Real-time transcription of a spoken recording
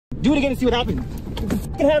Do it again and see what happens.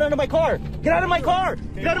 Get out of my car. Get out of my car.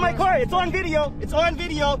 Get out of my car. It's on video. It's on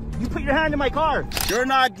video. You put your hand in my car. You're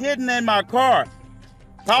not getting in my car.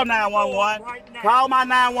 Call 911. Call my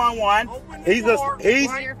 911.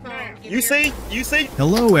 You see?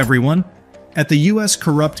 Hello, everyone. At the U.S.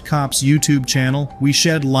 Corrupt Cops YouTube channel, we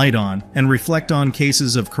shed light on and reflect on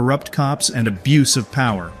cases of corrupt cops and abuse of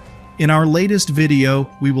power. In our latest video,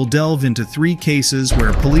 we will delve into 3 cases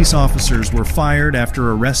where police officers were fired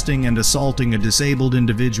after arresting and assaulting a disabled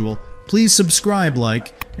individual. Please subscribe,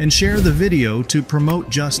 like, and share the video to promote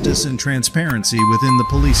justice and transparency within the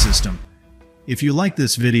police system. If you like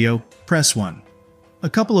this video, press 1. A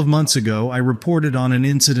couple of months ago, I reported on an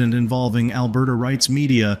incident involving Alberta Rights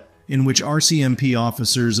Media in which RCMP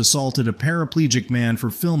officers assaulted a paraplegic man for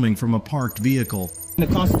filming from a parked vehicle. A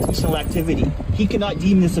constitutional activity. He cannot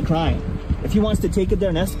deem this a crime. If he wants to take it there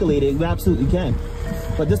and escalate it, we absolutely can.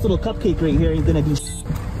 But this little cupcake right here ain't gonna do.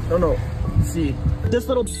 No. See, this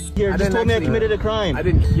little here just told me I committed a crime. I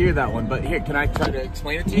didn't hear that one, but here, can I try to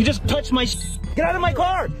explain it to you? You just touched my Get out of my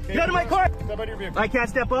car! Get out of my car! Step out of your vehicle. I can't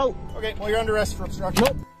step out. Okay, well, you're under arrest for obstruction.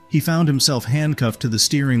 Nope. He found himself handcuffed to the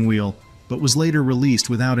steering wheel, but was later released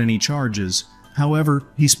without any charges. However,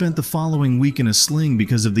 he spent the following week in a sling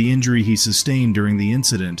because of the injury he sustained during the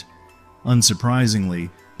incident. Unsurprisingly,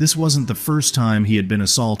 this wasn't the first time he had been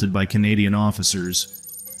assaulted by Canadian officers.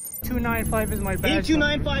 295 is my badge.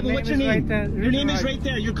 8295, and what's your name? Your name is right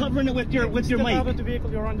there. You're covering it with your mic. Step out of the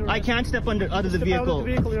vehicle, you're under arrest. I can't step out of the vehicle. Step out of the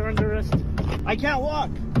vehicle, you're under arrest. I can't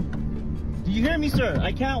walk. Do you hear me, sir?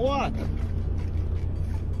 I can't walk.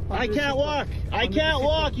 I can't walk. I can't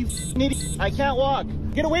walk, you idiot. I can't walk.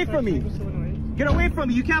 Get away from me. Get away from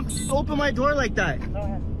me. You can't open my door like that. Go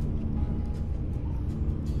ahead.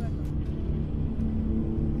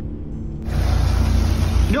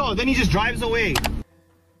 No, then he just drives away.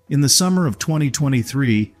 In the summer of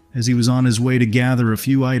 2023, as he was on his way to gather a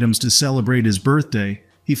few items to celebrate his birthday,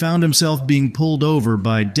 he found himself being pulled over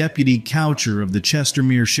by Deputy Coucher of the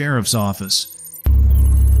Chestermere Sheriff's Office.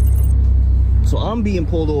 So I'm being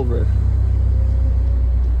pulled over.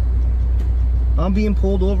 I'm being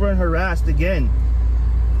pulled over and harassed again.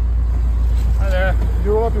 Hi there. Can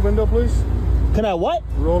you roll up your window, please? Can I what?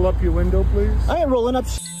 Roll up your window, please. I ain't rolling up.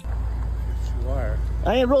 Yes, you are.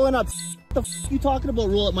 I ain't rolling up. What the f you talking about?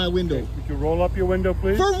 Roll up my window. Okay, could you roll up your window,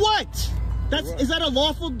 please? For what? Is that a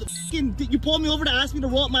lawful you pulled me over to ask me to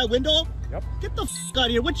roll up my window? Yep. Get the f out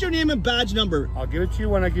of here. What's your name and badge number? I'll give it to you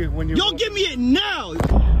when you. You'll give me it now.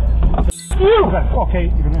 You. Okay,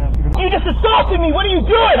 You just assaulted me. What are you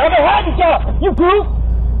doing? I'm a handicap. You goof.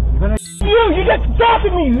 You just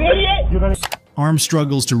assaulted me, you idiot. Arm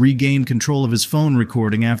struggles to regain control of his phone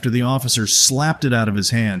recording after the officer slapped it out of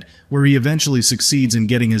his hand, where he eventually succeeds in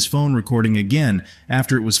getting his phone recording again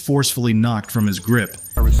after it was forcefully knocked from his grip.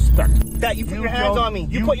 That you put your hands on me.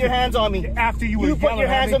 You put your hands on me. After you put your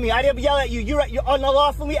hands on me. I didn't yell at you. You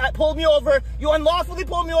unlawfully pulled me over. You unlawfully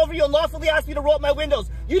pulled me over. You unlawfully asked me to roll up my windows.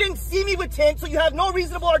 You didn't see me with tint, so you have no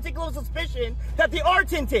reasonable articulable suspicion that they are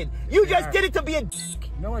tinted. You just did it to be a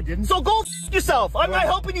No, I didn't. So go f yourself. I'm not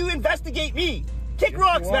helping you investigate me. Kick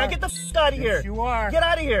rocks, man. Get the f out of here. Yes, you are. Get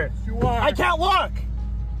out of here. Yes, you are. I can't walk.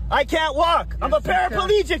 I can't walk. I'm a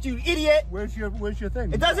paraplegic, you idiot. Where's your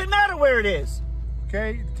thing? It doesn't matter where it is.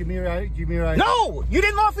 Okay, give me your ID. No! You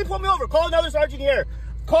didn't lawfully pull me over. Call another sergeant here.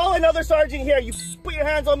 Call another sergeant here. You put your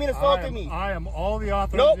hands on me and assaulted me. I am all the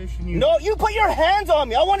authorization No, you put your hands on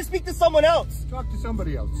me. I want to speak to someone else. Talk to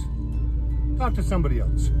somebody else. Talk to somebody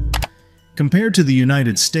else. Compared to the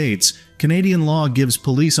United States, Canadian law gives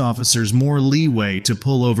police officers more leeway to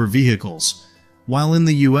pull over vehicles. While in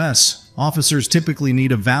the US, officers typically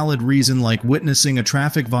need a valid reason like witnessing a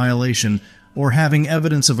traffic violation or having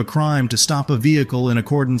evidence of a crime to stop a vehicle in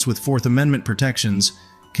accordance with Fourth Amendment protections,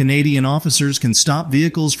 Canadian officers can stop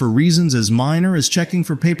vehicles for reasons as minor as checking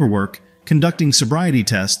for paperwork, conducting sobriety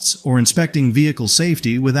tests, or inspecting vehicle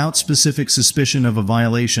safety without specific suspicion of a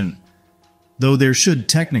violation. Though there should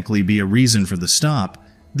technically be a reason for the stop,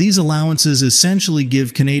 these allowances essentially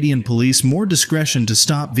give Canadian police more discretion to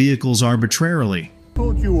stop vehicles arbitrarily.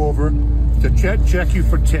 Pulled you over to check you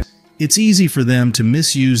for tint. It's easy for them to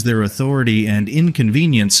misuse their authority and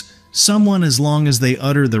inconvenience someone as long as they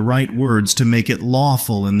utter the right words to make it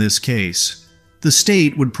lawful in this case. The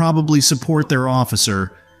state would probably support their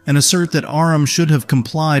officer and assert that Aram should have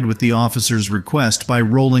complied with the officer's request by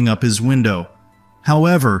rolling up his window.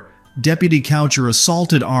 However, Deputy Coucher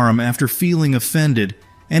assaulted Aram after feeling offended,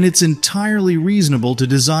 and it's entirely reasonable to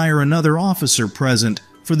desire another officer present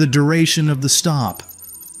for the duration of the stop.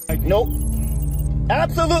 Nope.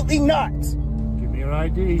 Absolutely not. Give me your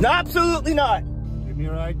ID. No, absolutely not. Give me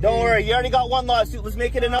your ID. Don't worry, you already got one lawsuit. Let's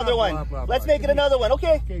make it another one. Let's make it another one,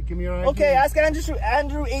 okay? Okay, give me your ID. Okay, ask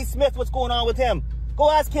Andrew A. Smith what's going on with him. Go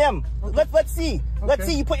ask him. Okay. Let's see. Let's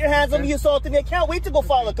see. You put your hands on me, you assaulted me. I can't wait to go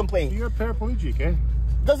file a complaint. You're a paraplegic, eh?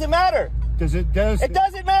 Doesn't matter. It It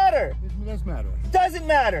doesn't matter. It does matter. Doesn't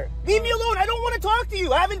matter. Leave me alone. I don't want to talk to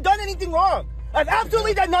you. I haven't done anything wrong. I've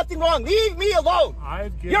absolutely done nothing wrong. Leave me alone.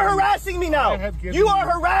 You're harassing me now. You are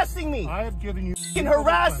harassing me. I have given you. Fucking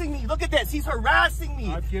harassing me. Look at this. He's harassing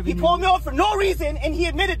me. He pulled me over for no reason, and he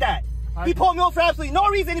admitted that. He pulled me over for absolutely no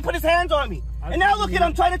reason. He put his hands on me. And now look at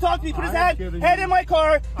him trying to talk to me. Put his head in my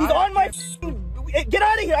car. He's on my. Get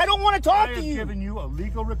out of here. I don't want to talk to you. I have given you a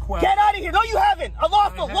legal request. Get out of here. No, you haven't. A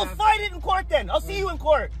lawful. We'll fight it in court then. I'll see you in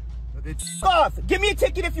court. Off. Give me a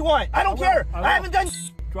ticket if you want. I don't care. I haven't done.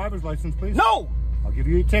 Driver's license, please. No. I'll give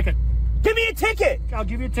you a ticket. Give me a ticket. I'll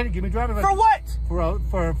give you a ticket. Give me a driver's license. For what?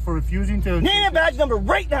 For refusing to. Name and badge number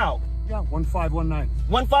right now. Yeah, 1519.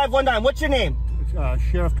 1519. What's your name? It's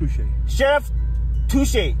Sheriff Couche. Sheriff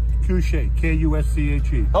Touche. Couche.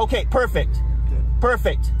 K-U-S-C-H-E. Okay, perfect. Good.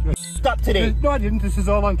 Perfect. Good. Stop today. No, I didn't. This is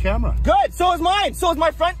all on camera. Good. So is mine. So is my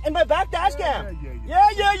front and my back dash cam. Yeah.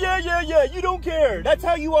 You don't care. That's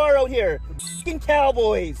how you are out here. Fucking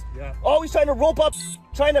cowboys. Yeah. Always trying to rope up,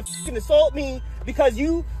 trying to fucking assault me because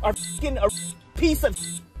you are fucking a piece of.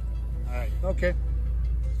 All right. Okay.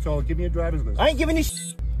 So give me a driver's license. I ain't giving you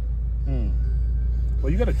shit.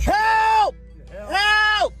 Well, you got to. Help!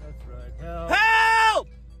 Help! That's right. Help!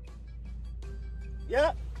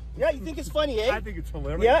 Yeah. Yeah, you think it's funny, eh? I think it's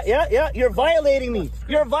hilarious. Yeah. You're violating me.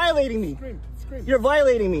 You're violating me. Scream. You're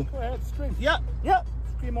violating me. Go ahead, scream. Yeah.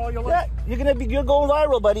 Scream all your Yeah, life. you're going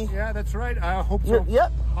viral, buddy. Yeah, that's right. I hope so.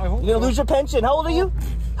 Yep. I hope You're gonna lose your pension. How old are you?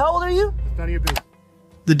 How old are you? None of your business.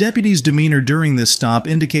 The deputy's demeanor during this stop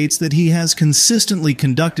indicates that he has consistently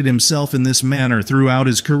conducted himself in this manner throughout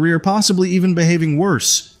his career, possibly even behaving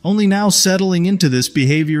worse, only now settling into this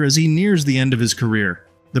behavior as he nears the end of his career.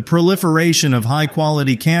 The proliferation of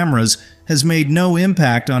high-quality cameras has made no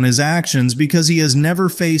impact on his actions because he has never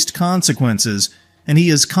faced consequences, and he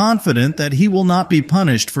is confident that he will not be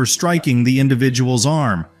punished for striking the individual's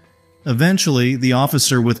arm. Eventually, the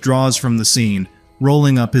officer withdraws from the scene,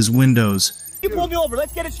 rolling up his windows. You pulled me over.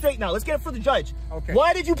 Let's get it straight now. Let's get it for the judge. Okay.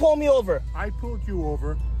 Why did you pull me over? I pulled you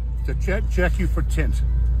over to check you for tint.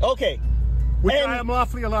 Okay. Which I am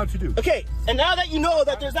lawfully allowed to do. Okay, and now that you know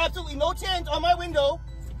that there's absolutely no tint on my window,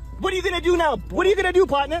 what are you gonna do now? What are you gonna do,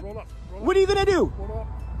 partner? Roll up. What are you gonna do? Roll up.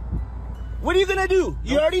 What are you gonna do?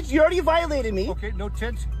 You already violated me. Okay, no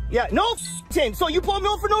tint. Yeah, no tint. So you pulled me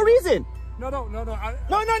over for no reason. No. No. No,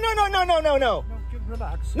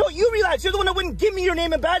 relax. No, you relax. You're the one that wouldn't give me your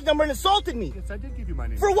name and badge number and assaulted me. Yes, I did give you my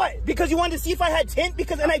name. For what? Because you wanted to see if I had tint?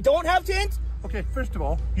 And I don't have tint? Okay, first of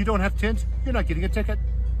all, you don't have tint. You're not getting a ticket.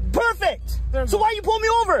 Perfect. So why you pull me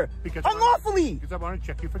over? Because unlawfully. Because I want to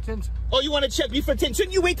check you for tint. Oh, you want to check me for tint?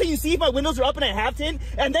 Shouldn't you wait till you see if my windows are up and I have tint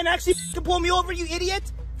and then actually pull me over, you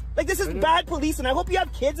idiot? Like, this is bad police, and I hope you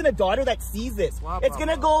have kids and a daughter that sees this. It's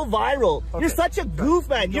gonna go viral. Okay. You're such a goof,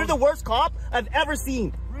 man. You're the worst cop I've ever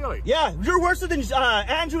seen. Really? Yeah, you're worse than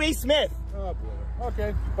Andrew A. Smith. Oh, boy.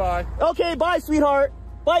 Okay, bye. Okay, bye, sweetheart.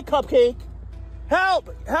 Bye, cupcake. Help!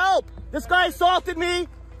 Help! This guy assaulted me.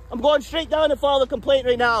 I'm going straight down to file a complaint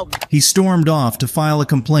right now. He stormed off to file a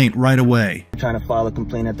complaint right away. I'm trying to file a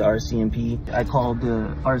complaint at the RCMP. I called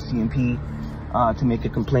the RCMP to make a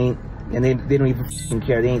complaint, and they don't even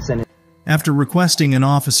care. They ain't sending. After requesting an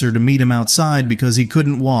officer to meet him outside because he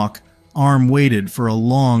couldn't walk, Arm waited for a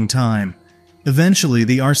long time. Eventually,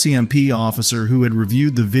 the RCMP officer who had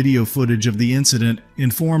reviewed the video footage of the incident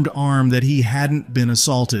informed Arm that he hadn't been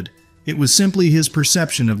assaulted. It was simply his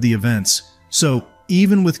perception of the events. So,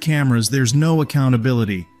 even with cameras, there's no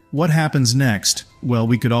accountability. What happens next? Well,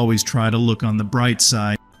 we could always try to look on the bright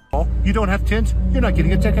side. You don't have tint, you're not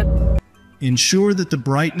getting a ticket. Ensure that the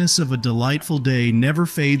brightness of a delightful day never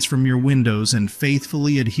fades from your windows and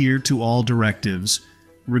faithfully adhere to all directives,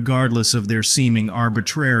 regardless of their seeming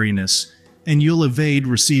arbitrariness, and you'll evade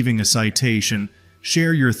receiving a citation.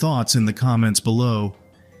 Share your thoughts in the comments below.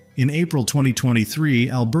 In April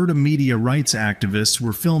 2023, Alberta media rights activists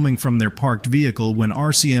were filming from their parked vehicle when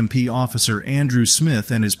RCMP officer Andrew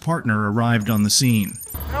Smith and his partner arrived on the scene.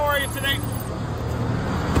 How are you today?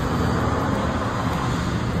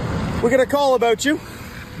 We're gonna call about you.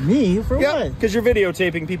 Me? For what? Because you're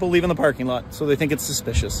videotaping people leaving the parking lot, so they think it's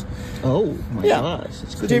suspicious. Oh my gosh.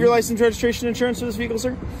 So do you have your license, registration, insurance for this vehicle,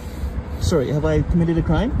 sir? Sorry, have I committed a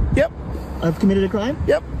crime? Yep. I've committed a crime?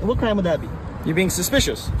 Yep. What crime would that be? You're being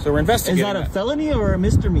suspicious, so we're investigating. Is that a felony or a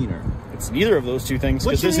misdemeanor? It's neither of those two things,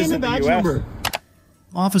 because What's this your name isn't and the badge US. number?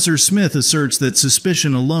 Officer Smith asserts that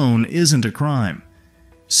suspicion alone isn't a crime.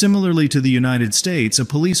 Similarly to the United States, a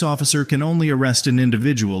police officer can only arrest an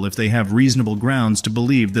individual if they have reasonable grounds to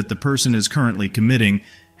believe that the person is currently committing,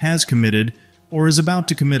 has committed, or is about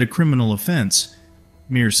to commit a criminal offense.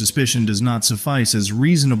 Mere suspicion does not suffice as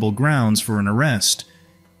reasonable grounds for an arrest.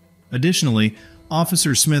 Additionally,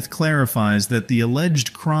 Officer Smith clarifies that the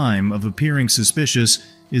alleged crime of appearing suspicious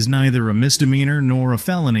is neither a misdemeanor nor a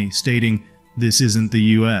felony, stating, "This isn't the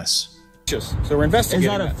U.S." So we're investigating.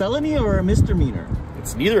 Is that a felony or a misdemeanor?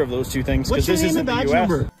 It's neither of those two things, What's because your this name and isn't the badge U.S.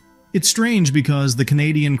 number? It's strange because the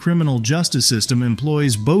Canadian criminal justice system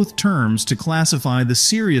employs both terms to classify the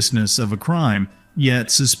seriousness of a crime, yet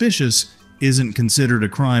suspicious isn't considered a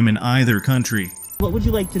crime in either country. What would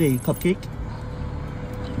you like today, cupcake?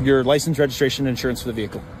 Your license, registration, and insurance for the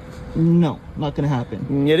vehicle. No, not gonna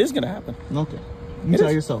happen. It is going to happen. Okay. You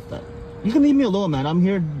tell yourself that. You can leave me alone, man. I'm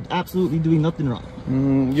here absolutely doing nothing wrong.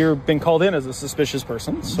 You've been called in as a suspicious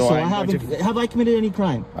person, so I haven't. Have I committed any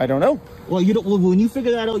crime? I don't know. Well, you don't. Well, when you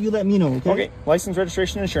figure that out, you let me know. Okay. Okay. License,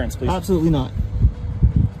 registration, and insurance, please. Absolutely not.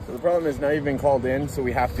 So the problem is now you've been called in, so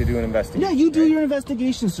we have to do an investigation. Yeah, you do your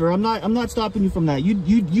investigation, sir. I'm not stopping you from that.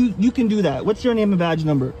 You can do that. What's your name and badge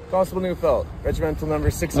number? Constable Neufeld, regimental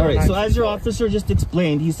number 609. All right. So as your officer just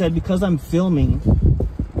explained, he said because I'm filming.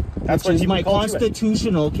 That's which what is he my called you in.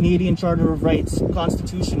 constitutional Canadian Charter of Rights,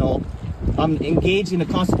 constitutional. I'm engaged in a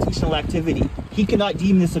constitutional activity. He cannot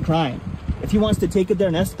deem this a crime. If he wants to take it there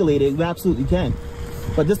and escalate it, we absolutely can.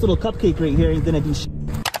 But this little cupcake right here is gonna do shit.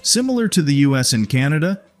 Similar to the US and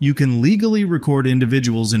Canada, you can legally record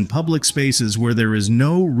individuals in public spaces where there is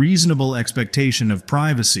no reasonable expectation of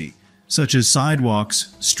privacy, such as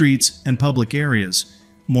sidewalks, streets, and public areas.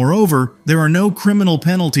 Moreover, there are no criminal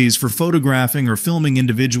penalties for photographing or filming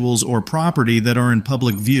individuals or property that are in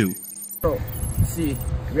public view. Oh, see.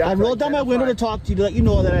 I rolled down my window to talk to you to let you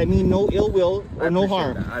know that I mean no ill will or no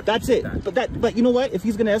harm. That's it. But you know what? If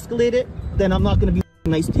he's gonna escalate it, then I'm not gonna be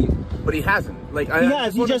nice to you. But he hasn't. Like He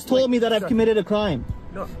has. He just told me that I've committed a crime.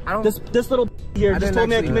 No, I don't. This little here just told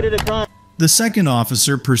me I committed a crime. The second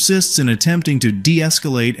officer persists in attempting to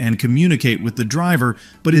de-escalate and communicate with the driver,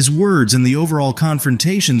 but his words and the overall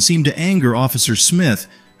confrontation seem to anger Officer Smith,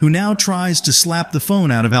 who now tries to slap the phone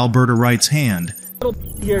out of Alberta Wright's hand.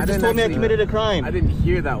 Here just told me I committed a crime. I didn't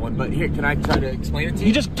hear that one, but here, can I try to explain it to you?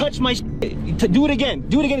 You just touched my shit. Do it again.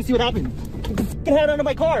 Do it again and see what happens. Get the fucking hand out of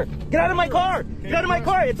my car. Get out of my car. Get out of my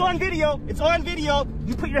car. It's on video. It's on video.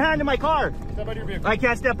 You put your hand in my car. Step out of your vehicle. I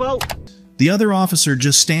can't step out. The other officer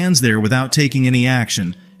just stands there without taking any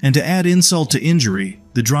action, and to add insult to injury,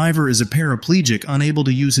 the driver is a paraplegic unable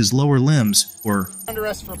to use his lower limbs, or Under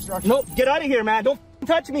arrest for obstruction. Nope. Get out of here, man. Don't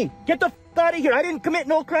touch me. Get the out of here. I didn't commit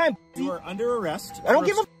no crime. You are under arrest. I don't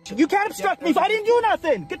give a You can't obstruct me if I didn't do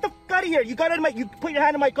nothing. Get the out of here. You got out of my. You put your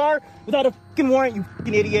hand in my car without a fucking warrant. You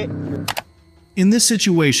fucking idiot. In this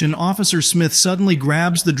situation, Officer Smith suddenly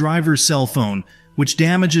grabs the driver's cell phone, which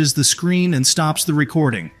damages the screen and stops the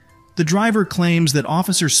recording. The driver claims that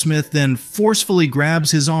Officer Smith then forcefully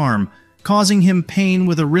grabs his arm, causing him pain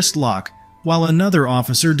with a wrist lock, while another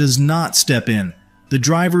officer does not step in. The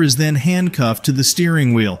driver is then handcuffed to the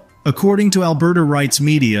steering wheel. According to Alberta Rights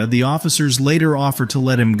Media, the officers later offer to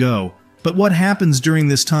let him go. But what happens during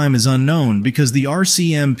this time is unknown because the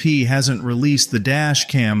RCMP hasn't released the dash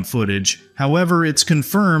cam footage. However, it's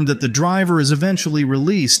confirmed that the driver is eventually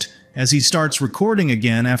released as he starts recording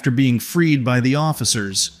again after being freed by the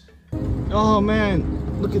officers. Oh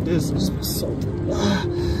man, look at this. I'm just assaulted.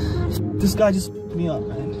 This guy just f***ed me up,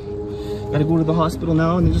 man. Gotta go to the hospital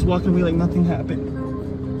now, and they're just walking away like nothing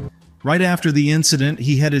happened. Right after the incident,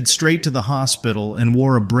 he headed straight to the hospital and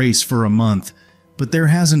wore a brace for a month. But there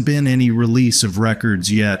hasn't been any release of records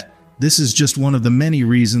yet. This is just one of the many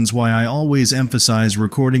reasons why I always emphasize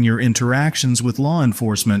recording your interactions with law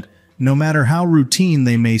enforcement, no matter how routine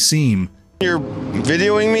they may seem. You're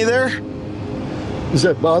videoing me there? Does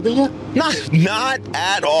that bother you? Not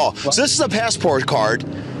at all. So this is a passport card.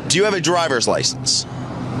 Do you have a driver's license?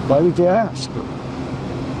 Why did you ask?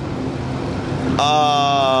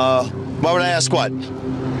 Why would I ask what?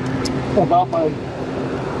 About my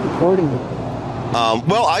recording.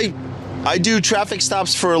 Well, I do traffic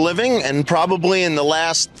stops for a living, and probably in the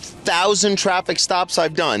last 1,000 traffic stops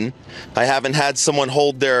I've done, I haven't had someone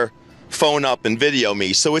hold their phone up and video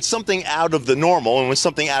me. So it's something out of the normal, and when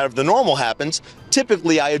something out of the normal happens,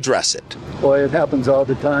 typically I address it. Boy, it happens all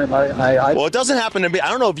the time. Well, it doesn't happen to me. I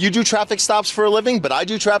don't know if you do traffic stops for a living, but I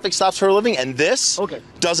do traffic stops for a living, and this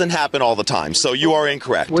doesn't happen all the time. So you are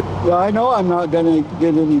incorrect. Well, I know I'm not going to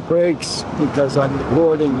get any breaks because I'm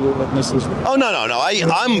recording you, but Mrs. Oh, no.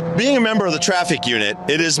 I'm being a member of the traffic unit.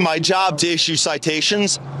 It is my job to issue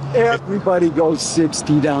citations. Everybody goes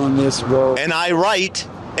 60 down this road. And I write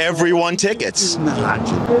everyone tickets.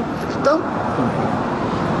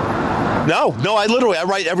 No, I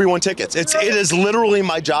write everyone tickets. It is literally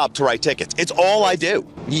my job to write tickets. It's all I do.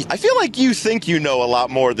 I feel like you think you know a lot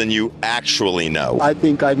more than you actually know. I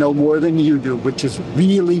think I know more than you do, which is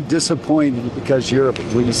really disappointing because you're a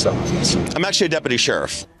police officer. I'm actually a deputy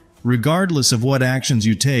sheriff. Regardless of what actions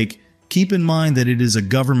you take, keep in mind that it is a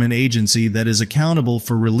government agency that is accountable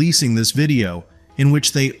for releasing this video, in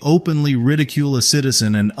which they openly ridicule a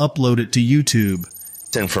citizen and upload it to YouTube.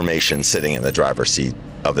 Information sitting in the driver's seat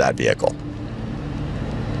of that vehicle.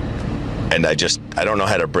 And I don't know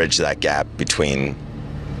how to bridge that gap between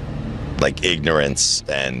like ignorance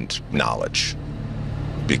and knowledge,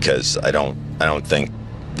 because I don't think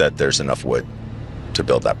that there's enough wood to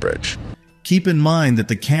build that bridge. Keep in mind that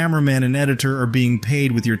the cameraman and editor are being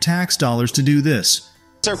paid with your tax dollars to do this.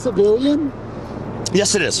 Sir. Civilian?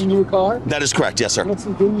 Yes, it is. In your car? That is correct, yes, sir. What's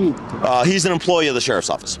he doing? He's an employee of the sheriff's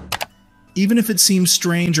office. Even if it seems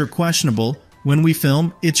strange or questionable, when we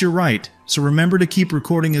film, it's your right, so remember to keep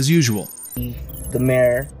recording as usual. The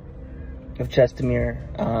mayor of Chestermere,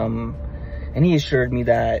 and he assured me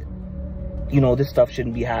that, you know, this stuff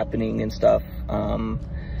shouldn't be happening and stuff,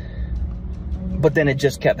 but then it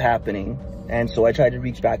just kept happening, and so I tried to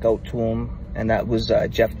reach back out to him, and that was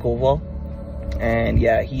Jeff Koval, and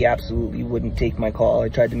yeah, he absolutely wouldn't take my call. I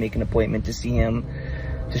tried to make an appointment to see him,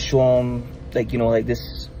 to show him, like, you know, like,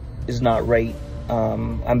 this is not right.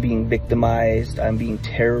 I'm being victimized. I'm being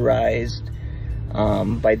terrorized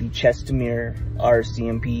by the Chestermere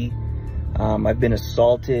RCMP. I've been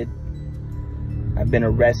assaulted. I've been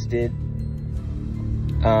arrested.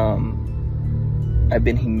 I've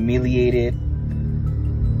been humiliated.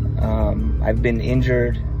 I've been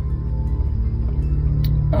injured.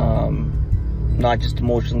 Not just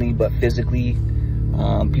emotionally, but physically.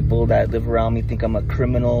 People that live around me think I'm a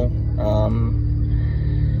criminal.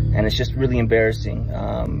 And it's just really embarrassing,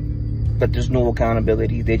 but there's no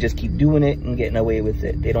accountability. They just keep doing it and getting away with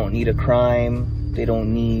it. They don't need a crime. They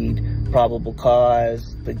don't need probable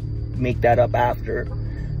cause. They make that up after.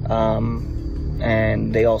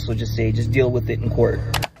 And they also just say, just deal with it in court.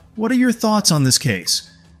 What are your thoughts on this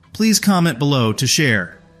case? Please comment below to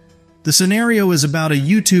share. The scenario is about a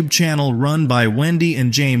YouTube channel run by Wendy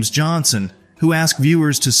and James Johnson, who ask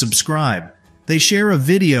viewers to subscribe. They share a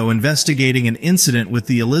video investigating an incident with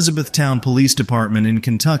the Elizabethtown Police Department in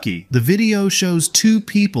Kentucky. The video shows two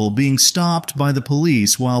people being stopped by the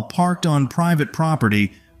police while parked on private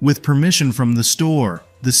property with permission from the store.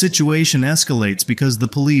 The situation escalates because the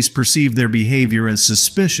police perceive their behavior as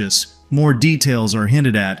suspicious. More details are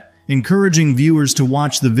hinted at, encouraging viewers to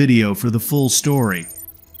watch the video for the full story.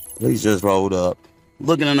 Police just rolled up,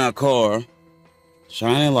 looking in our car,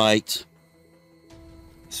 shining lights.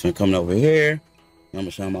 He's been coming over here. I'm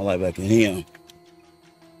gonna shine my light back at him.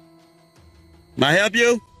 May I help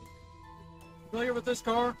you? Familiar with this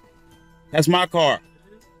car? That's my car.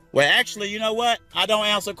 Well, actually, you know what? I don't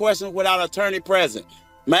answer questions without an attorney present.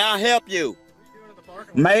 May I help you?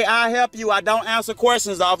 May I help you? I don't answer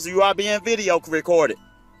questions, officer. You are being video recorded.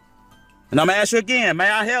 And I'm gonna ask you again. May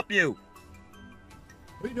I help you?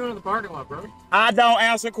 What are you doing in the parking lot, bro? I don't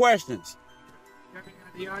answer questions.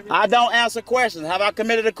 I don't answer questions. Have I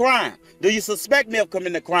committed a crime? Do you suspect me of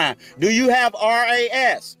committing a crime? Do you have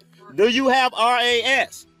RAS? Do you have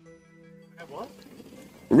RAS? Have what?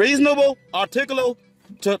 Reasonable, articulable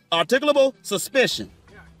suspicion.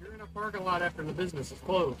 Yeah, you're in a parking lot after the business is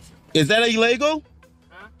closed. Is that illegal?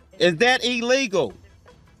 Huh? Is that illegal?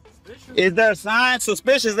 Suspicious? Is there a sign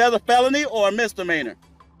suspicious as a felony or a misdemeanor?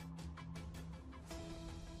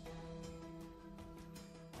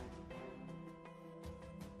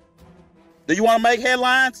 Do you want to make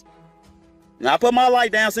headlines? Now I put my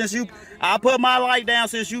light down since you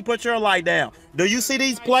put your light down. Do you see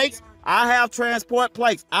these plates? I have transport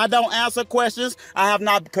plates. I don't answer questions. I have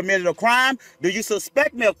not committed a crime. Do you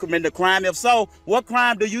suspect me of committing a crime? If so, what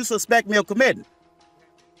crime do you suspect me of committing?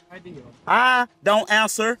 I don't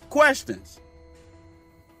answer questions.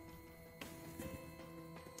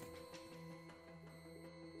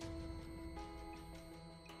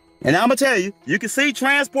 And I'm going to tell you, you can see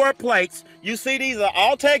transport plates. You see these are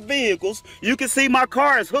all-tech vehicles. You can see my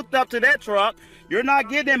car is hooked up to that truck. You're not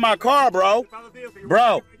getting in my car, bro.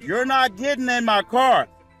 Bro, you're not getting in my car.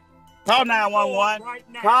 Call 911.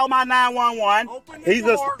 Call my 911.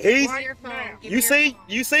 You see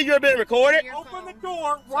you're being recorded? Open the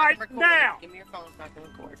door right now. Give me your phone so I can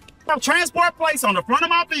record. I have transport plates on the front of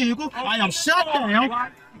my vehicle. I am shut down.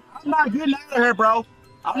 I'm not getting out of here, bro.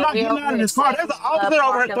 I'm not getting out of this car. There's an officer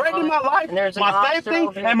over here threatening my life, my safety,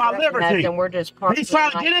 and my liberty. And we're just He's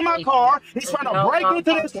trying to get in my car. He's trying to break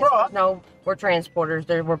into this truck. No, we're transporters.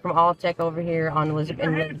 We're from All Tech over here on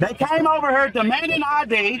Elizabeth. They came over here demanding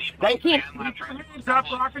ID. They can't. Hands up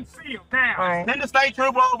so I can see them now. All right. Send the state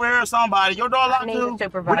trooper over here or somebody. Your door locked too.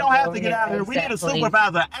 We don't have to get out of here. We need a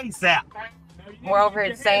supervisor ASAP. We're over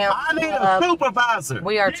here at Sam's. I need a supervisor.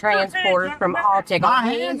 We are transporters from All Tech. My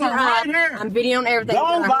hands are right here. I'm videoing everything.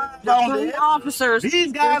 Don't lie on this. Officers.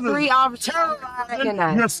 These guys three are officers.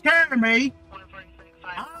 terrorizing. You're scaring me.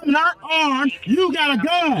 I'm not armed. You got a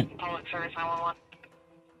gun.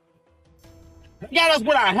 They got us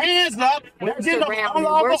with our hands up.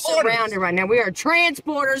 We're surrounded right now. We are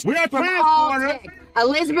transporters. We are from All transporters. Tech.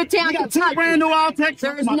 Elizabethtown, We got two brand new All Tech.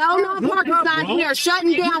 There is no parking signs. We are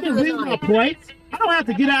shutting down for the night. Plates. I don't have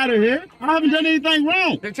to get out of here. I haven't done anything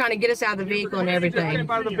wrong. They're trying to get us out of the vehicle and everything.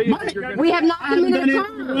 We have not committed a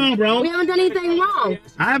crime. Bro. We haven't done anything wrong.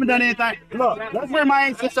 I haven't done anything. Look, let's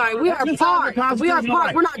remain. I'm sorry. We are parked. We are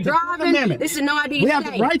parked. We're not driving. This is no ID. We have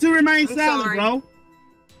the right to remain silent, bro.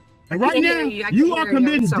 And right now, you are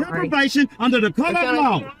committing deprivation under the color of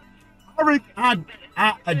law.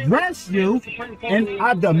 I address you and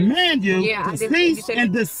I demand you to cease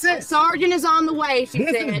and desist. Sergeant is on the way, she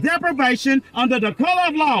said. This is deprivation under the color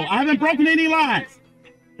of law. I haven't broken any lines.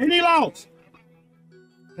 Any laws.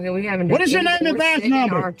 Okay, we haven't. What is your name and badge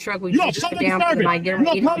number? You're a public servant. You're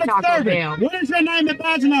a public servant. What is your name and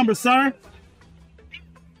badge number, sir?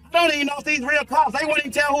 I don't even know if these real cops. They won't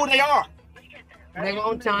even tell who they are. They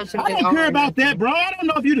won't tell us. I don't care about that, bro. I don't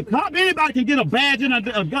know if you the cop. Anybody can get a badge and a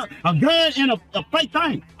gun and a fake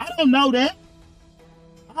thing. I don't know that.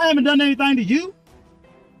 I haven't done anything to you.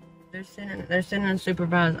 They're sending a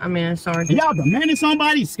supervisor. I mean, a sergeant. Y'all demanding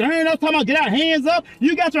somebody scaring us, talking about get our hands up.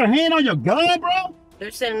 You got your hand on your gun, bro?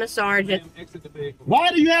 They're sending a sergeant.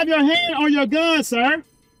 Why do you have your hand on your gun, sir?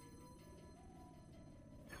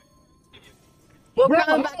 Bro, I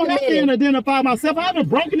don't have to identify myself. I haven't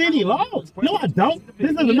broken any laws. No, I don't.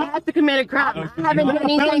 This is you have to commit a crime. I haven't done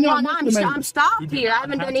anything wrong. I'm stopped here. I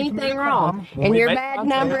haven't done anything wrong. And your badge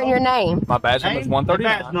number and your name. My badge number is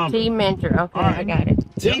 139. Team mentor. Okay, I got it.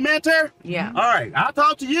 Team mentor? Yeah. All right. I'll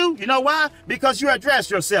talk to you. You know why? Because you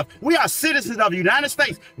address yourself. We are citizens of the United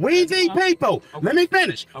States. We the people. Let me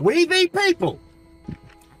finish. We the people.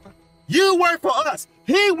 You work for us.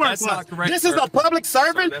 He works for us. This is a public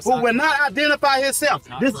servant who will not identify himself.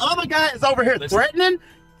 This other guy is over here threatening.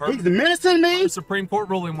 He's menacing me. The Supreme Court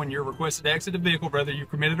ruling, when you're requested to exit the vehicle, whether you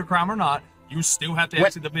committed a crime or not, you still have to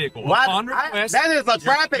exit the vehicle. That is a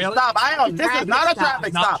traffic stop. This is not a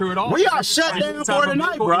traffic stop. Not true at all. We are shut down for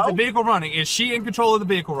tonight, bro. Is the vehicle running? Is she in control of the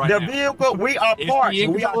vehicle right now? The vehicle, we are parked.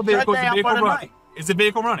 We are shut down for tonight. Is the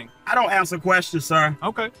vehicle running? I don't answer questions, sir.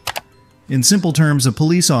 Okay. In simple terms, a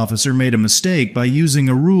police officer made a mistake by using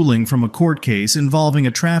a ruling from a court case involving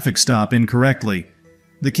a traffic stop incorrectly.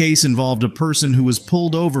 The case involved a person who was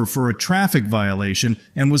pulled over for a traffic violation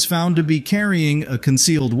and was found to be carrying a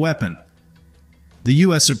concealed weapon. The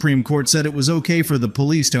U.S. Supreme Court said it was okay for the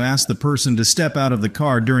police to ask the person to step out of the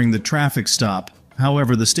car during the traffic stop.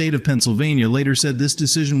 However, the state of Pennsylvania later said this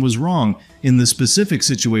decision was wrong. In the specific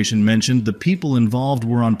situation mentioned, the people involved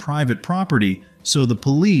were on private property, so the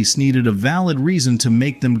police needed a valid reason to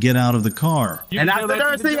make them get out of the car. And I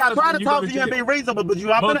try to talk to you and be reasonable, but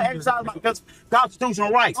I'm going to exercise my constitutional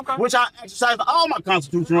rights, which I exercise all my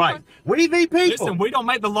constitutional rights. We the people. Listen, we don't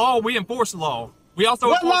make the law, we enforce the law. We also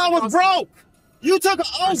what law was broke? You took an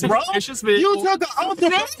oath, bro. You took an oath to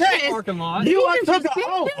protect. You took an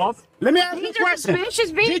oath. Let me ask you a question.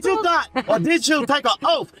 Did you not, or did you take an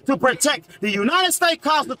oath to protect the United States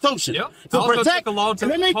Constitution? Yep. To protect the law.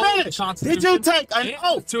 Let me finish. Did you take an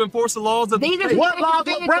oath to enforce the laws of the state? What laws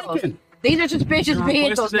were broken? These are suspicious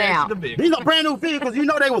vehicles now. These are brand new vehicles. You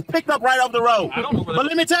know they was picked up right off the road. But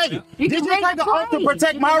let me tell you, did you take an oath to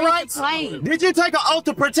protect my rights? Did you take an oath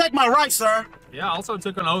to protect my rights, sir? Yeah, I also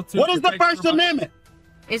took an oath to. What is the First Amendment?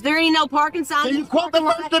 Is there any no parking signs? Can you quote the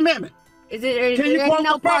First Amendment? Can you quote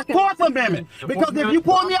the Fourth Amendment? Because if you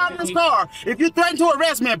pull me out of this car, if you threaten to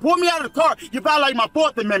arrest me and pull me out of the car, you violate my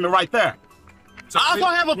Fourth Amendment right there. So I also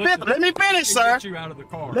have a fifth. Let me finish, sir.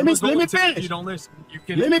 Let me finish. You don't listen.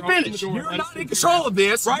 Let me finish. You're not in control of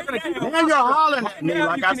this. Right now you're hollering at me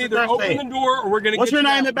like I said. Open the door, or we're gonna. What's your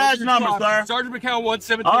name and badge number, sir? Sergeant McCown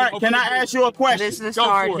 117. All right. Can I ask you a question? This is the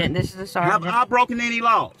sergeant. This is the sergeant. Have I broken any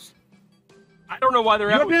laws? I don't know why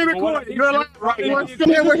they're. You're being recorded. You're alive right now. We're shut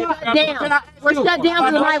down. We're shut down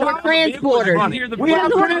for the night. We're transporters. We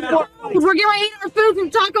have transporters. We're getting ready to eat our food from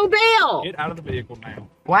Taco Bell. Get out of the vehicle now.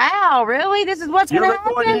 Wow, really? This is what's going to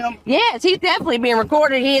happen? Yes, he's definitely being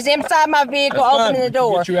recorded. He is inside my vehicle, opening the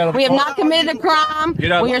door. We have not committed a crime. We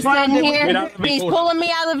are sitting here. He's pulling me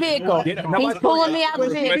out of the vehicle. He's pulling me out of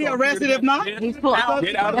the vehicle. Be arrested if not. He's pulling.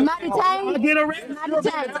 Am I detained? Get arrested. Am I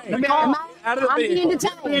detained? I'm being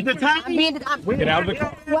detained. I'm being detained. Get out of the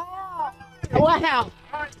car. Wow. Wow.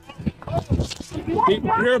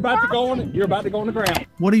 You're about to go on. You're about to go on the ground.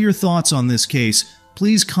 What are your thoughts on this case?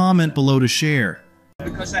 Please comment below to share.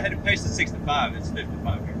 Because I had to pay the 65, it's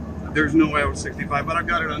 55 here. There's no way I was 65, but I've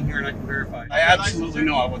got it on here and I can verify. I absolutely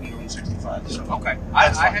know I wasn't doing 65. So. Okay, I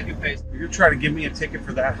had to pay. If you're trying to give me a ticket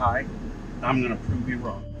for that high, I'm going to prove you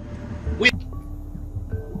wrong.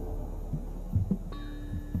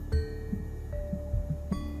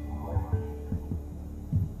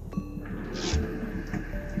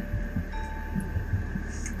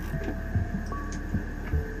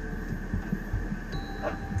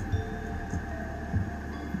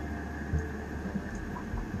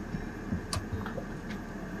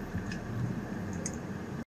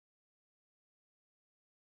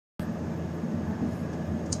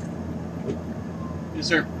 Yes,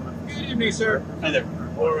 sir. Good evening, sir. Hi there.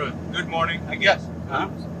 Or good morning, I guess. Huh?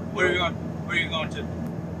 Where are you going? Where are you going to?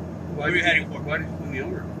 Where are you heading for? Why did you pull me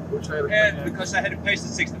over? Because I had to pay the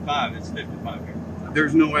 65, it's 55 here.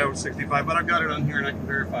 There's no way I was 65, but I've got it on here and I can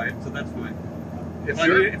verify it, so that's fine.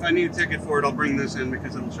 If I need a ticket for it, I'll bring this in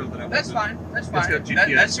because it'll show that I wasn't. That's fine. That's fine. It's got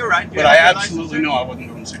GPS. That's your right. But I absolutely know I wasn't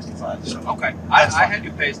doing 65. So. Okay. I had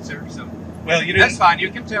to pay, sir. So. Well, you didn't. That's fine. You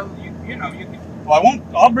can tell. You know. You can. Well, I won't.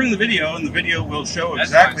 I'll bring the video, and the video will show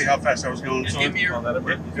exactly how fast I was going. Just so give me your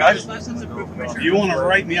guys, license and proof of insurance. if you want to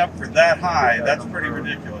write me up for that high, that's pretty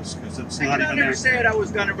ridiculous because it's not even. I never said I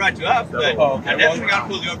was going to write you up, but I definitely got to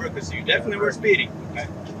pull you over because you definitely were speeding. Okay.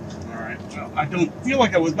 All right. Well, I don't feel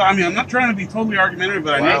like I was. I mean, I'm not trying to be totally argumentative,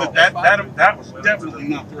 but I know that was definitely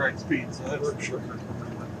not the right speed. So that's for sure.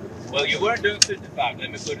 Well, you weren't doing 55. Let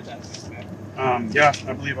me put it that way. Yeah,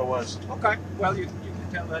 I believe I was. Okay. Well, you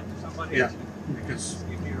can tell that to somebody else. Because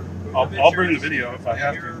I'll bring the video if I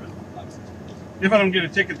have to. But if I don't get a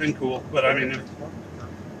ticket, then cool. But I mean,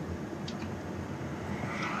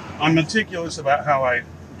 I'm meticulous about how I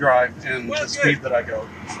drive and the speed that I go.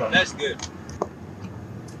 So. That's good.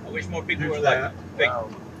 I wish more people were like that. Wow.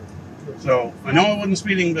 So I know I wasn't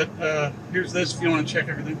speeding, but here's this if you want to check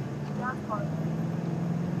everything.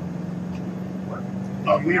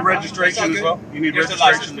 Oh, you need registration as well? You need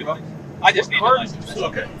registration as well? I just need a license.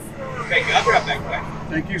 Okay. Thank you. I'll be right back.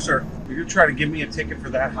 Thank you, sir. If you're trying to give me a ticket for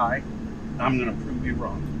that high, I'm going to prove you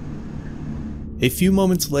wrong. A few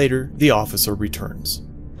moments later, the officer returns.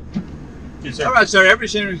 Yes, sir. All right, sir.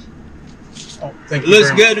 Everything thank you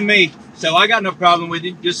looks good to me. So I got no problem with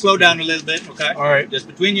you. Just slow down a little bit, okay? All right. Just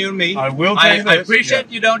between you and me. I will tell you this. I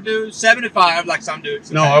appreciate you don't do 75 like some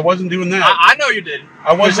dudes. No, I wasn't doing that. I know you didn't.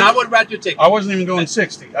 I would write your ticket. I wasn't even going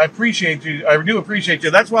 60. I appreciate you. I do appreciate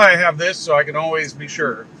you. That's why I have this, so I can always be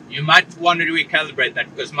sure. You might want to recalibrate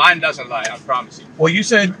that because mine doesn't lie. I promise you. Well, you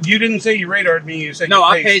didn't say you radared me. You said no. You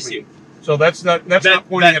I pace you. So that's not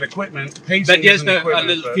pointing at equipment. Pacing but just a equipment,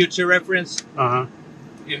 little future reference.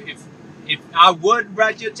 If I would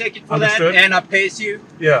write you a ticket for Understood. that, and I pace you,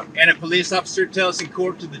 and a police officer tells in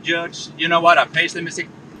court to the judge, you know what, I paced them and say,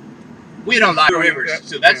 we don't lie rivers.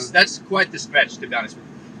 So that's quite the stretch, to be honest with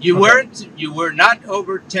you. You were not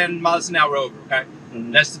over 10 miles an hour over, okay?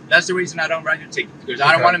 Mm-hmm. That's the reason I don't write your ticket, because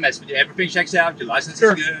I don't want to mess with you. Everything checks out, your license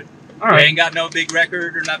is good, you ain't got no big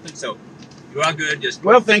record or nothing, so you are good. Just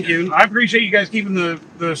thank you. I appreciate you guys keeping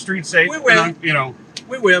the streets safe. We will.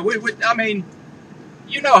 We will. I mean,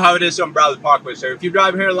 you know how it is on Bradley Parkway, sir. If you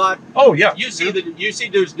drive here a lot, you see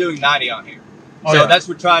dudes doing 90 on here. So that's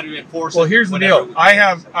what we're trying to enforce. Well, here's the deal. I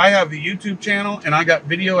have the YouTube channel, and I got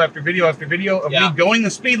video after video after video of me going the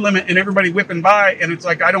speed limit and everybody whipping by, and it's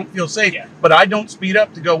like I don't feel safe. Yeah. But I don't speed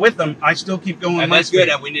up to go with them. I still keep going. And that's good.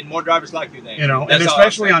 And we need more drivers like you. Then and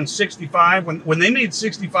especially on 65 when they made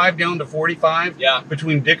 65 down to 45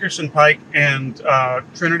 between Dickerson Pike and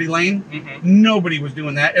Trinity Lane, nobody was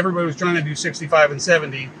doing that. Everybody was trying to do 65 and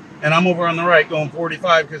 70, and I'm over on the right going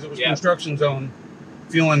 45 because it was construction zone.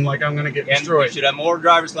 Feeling like I'm going to get destroyed. We should have more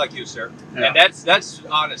drivers like you, sir. Yeah. And that's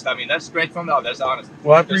honest. I mean, that's straight from the heart. That's honest.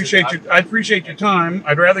 Well, I appreciate your time.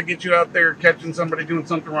 I'd rather get you out there catching somebody doing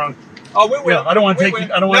something wrong. Oh, we will. Yeah, I don't want to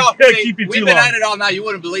take. I don't want to keep you too long. We've been at it all night. You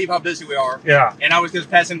wouldn't believe how busy we are. Yeah. And I was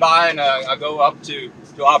just passing by, and I go up to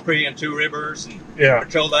Opry and Two Rivers and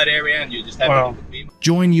patrol that area, and you just have to be.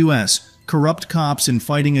 Join U.S. corrupt cops in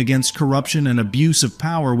fighting against corruption and abuse of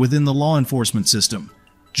power within the law enforcement system.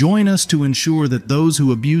 Join us to ensure that those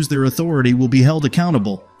who abuse their authority will be held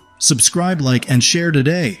accountable. Subscribe, like, and share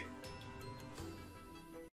today.